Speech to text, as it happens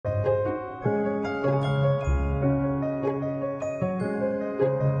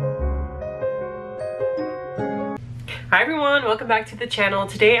Hi everyone, welcome back to the channel.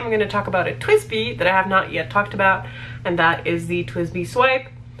 Today I'm going to talk about a TWSBI that I have not yet talked about, and that is the TWSBI Swipe,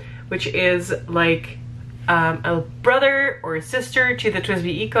 which is like a brother or a sister to the TWSBI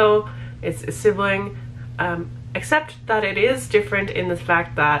Eco. It's a sibling, except that it is different in the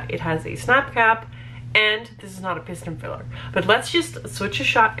fact that it has a snap cap and this is not a piston filler. But let's just switch a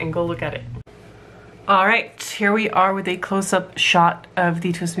shot and go look at it. Alright, here we are with a close-up shot of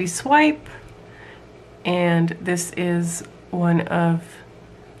the TWSBI Swipe. And this is one of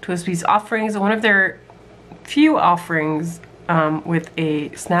TWSBI's offerings, one of their few offerings with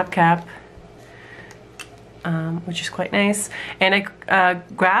a snap cap, which is quite nice. And I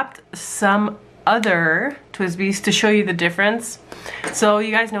grabbed some other TWSBIs to show you the difference. So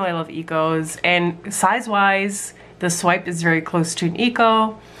you guys know I love Ecos, and size-wise, the Swipe is very close to an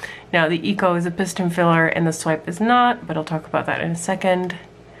Eco. Now the Eco is a piston filler and the Swipe is not, but I'll talk about that in a second.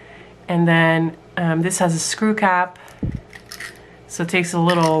 And then this has a screw cap, so it takes a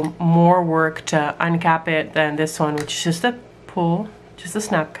little more work to uncap it than this one, which is just a pull, just a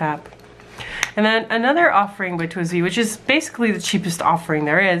snap cap. And then another offering by TWSBI, which is basically the cheapest offering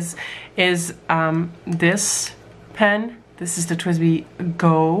there is this pen. This is the TWSBI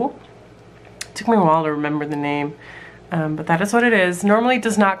Go. It took me a while to remember the name, but that is what it is. Normally it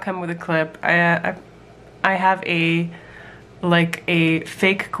does not come with a clip. I have a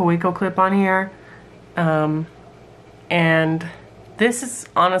fake Kaweco clip on here, and this is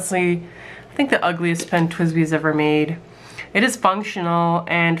honestly, I think, the ugliest pen TWSBI's ever made. It is functional,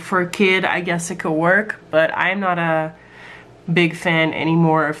 and for a kid I guess it could work, but I'm not a big fan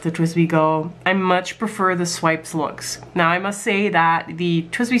anymore of the TWSBI Go. I much prefer the Swipe's looks. Now I must say that the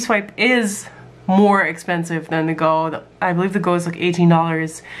TWSBI Swipe is more expensive than the Go. I believe the Go is like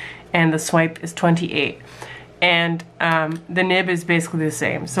 $18 and the Swipe is $28. And the nib is basically the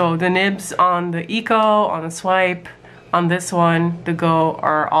same. So the nibs on the Eco, on the Swipe, on this one, the Go,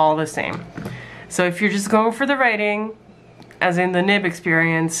 are all the same. So if you're just going for the writing, as in the nib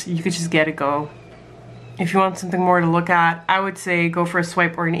experience, you could just get a Go. If you want something more to look at, I would say go for a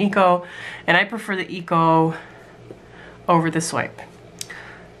Swipe or an Eco, and I prefer the Eco over the Swipe.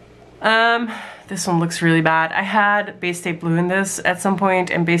 This one looks really bad. I had Bay State Blue in this at some point,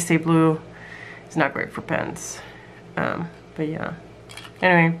 and Bay State Blue, it's not great for pens, but yeah.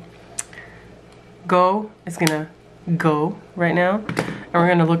 Anyway, Go is gonna go right now, and we're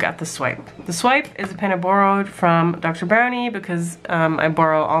gonna look at the Swipe. The Swipe is a pen I borrowed from Dr. Brownie because I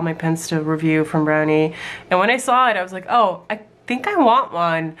borrow all my pens to review from Brownie, and when I saw it I was like, oh, I think I want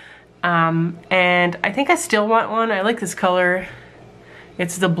one, and I think I still want one. I like this color.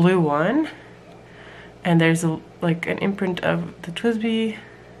 It's the blue one, and there's like an imprint of the TWSBI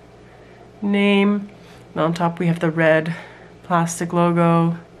name, and on top we have the red plastic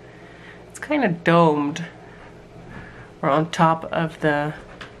logo. It's kind of domed, or on top of the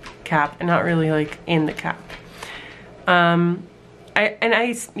cap, and not really like in the cap. I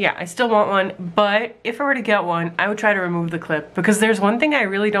still want one, but if I were to get one, I would try to remove the clip, because there's one thing I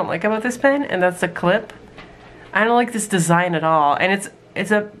really don't like about this pen, and that's the clip. I don't like this design at all, and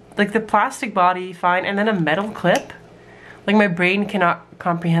it's a like the plastic body, fine, and then a metal clip. Like, my brain cannot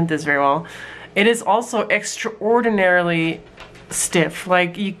comprehend this very well. It is also extraordinarily stiff.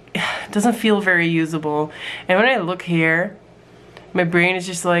 Like, it doesn't feel very usable. And when I look here, my brain is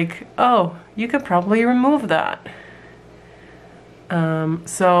just like, oh, you could probably remove that.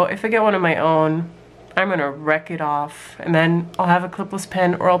 So if I get one of my own, I'm gonna wreck it off, and then I'll have a clipless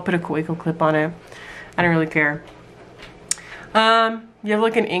pen, or I'll put a Kaweco clip on it. I don't really care. You have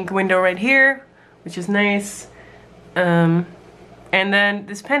like an ink window right here, which is nice. And then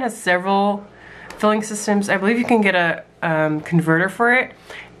this pen has several filling systems. I believe you can get a converter for it,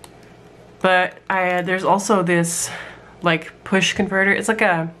 but there's also this like push converter. It's like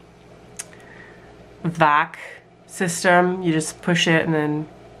a vac system. You just push it, and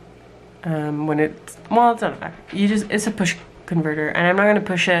then when it's, well, it's not a vac. It's a push converter, and I'm not gonna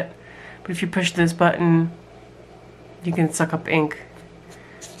push it, but if you push this button, you can suck up ink.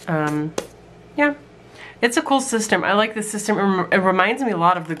 Yeah. It's a cool system. I like this system. It reminds me a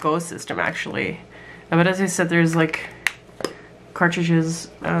lot of the Go system, actually. But as I said, there's like cartridges.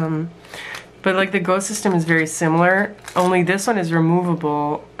 But like the Go system is very similar, only this one is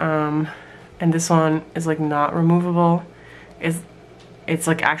removable, and this one is like not removable. It's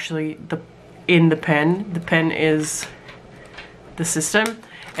like actually in the pen. The pen is the system.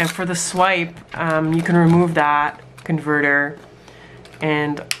 And for the Swipe, you can remove that converter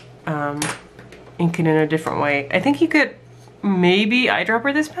and ink it in a different way. I think you could maybe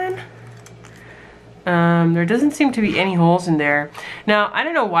eyedropper this pen. There doesn't seem to be any holes in there. Now, I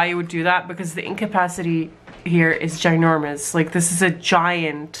don't know why you would do that, because the ink capacity here is ginormous. Like, this is a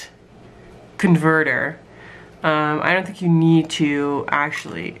giant converter. I don't think you need to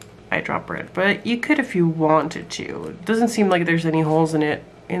actually eyedropper it, but you could if you wanted to. It doesn't seem like there's any holes in it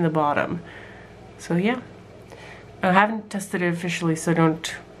in the bottom. So yeah. I haven't tested it officially, so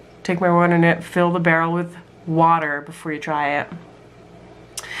don't take my word on it. Fill the barrel with water before you try it.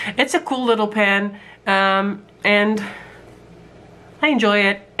 It's a cool little pen, and I enjoy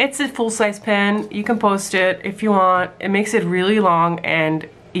it. It's a full-size pen. You can post it if you want. It makes it really long, and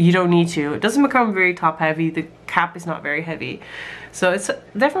you don't need to. It doesn't become very top-heavy. The cap is not very heavy. So it's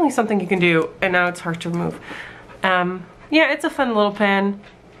definitely something you can do, and now it's hard to remove. Yeah, it's a fun little pen.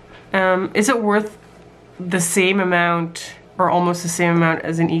 Is it worth the same amount, or almost the same amount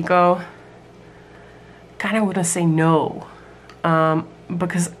as an Eco? Kind of want to say no.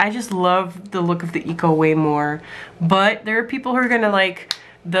 Because I just love the look of the Eco way more. But there are people who are gonna like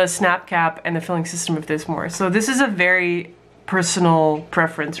the snap cap and the filling system of this more. So this is a very personal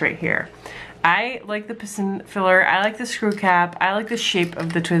preference right here. I like the piston filler, I like the screw cap, I like the shape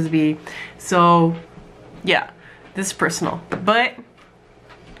of the TWSBI. So yeah, this is personal, but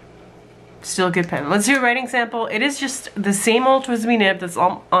still a good pen. Let's do a writing sample. It is just the same old TWSBI nib that's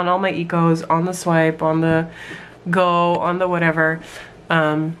on all my Ecos, on the Swipe, on the Go, on the whatever.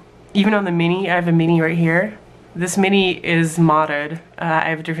 Even on the Mini, I have a Mini right here. This Mini is modded. I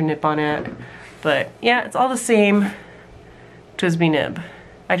have a different nib on it. But yeah, it's all the same TWSBI nib.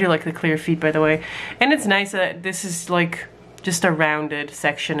 I do like the clear feed, by the way. And it's nice that this is like just a rounded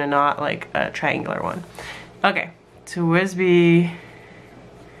section and not like a triangular one. Okay, TWSBI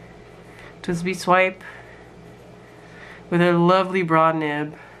Swipe with a lovely broad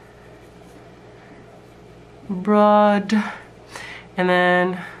nib. Broad. And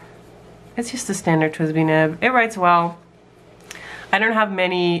then it's just a standard TWSBI nib. It writes well. I don't have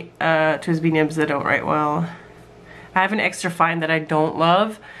many TWSBI nibs that don't write well. I have an extra fine that I don't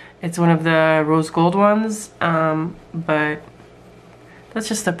love. It's one of the rose gold ones, but that's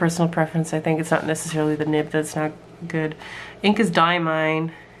just a personal preference. I think it's not necessarily the nib that's not good. Ink is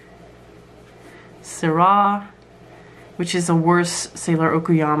Diamine. Syrah, which is a worse Sailor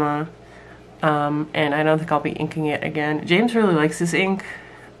Okuyama. And I don't think I'll be inking it again. James really likes this ink,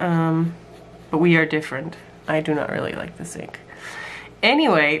 but we are different. I do not really like this ink.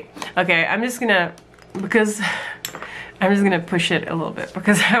 Anyway, okay, I'm just gonna push it a little bit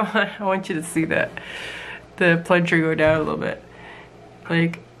because I want you to see that the plunger go down a little bit.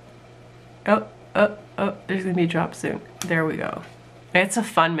 Like, oh, there's gonna be a drop soon. There we go. It's a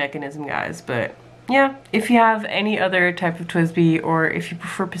fun mechanism, guys, but yeah, if you have any other type of TWSBI, or if you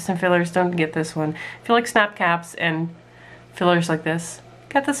prefer piston fillers, don't get this one. If you like snap caps and fillers like this,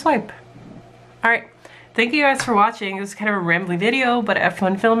 get the Swipe. Alright, thank you guys for watching. It was kind of a rambly video, but I had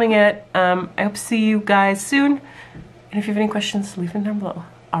fun filming it. I hope to see you guys soon. And if you have any questions, leave them down below.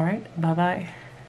 Alright, bye-bye.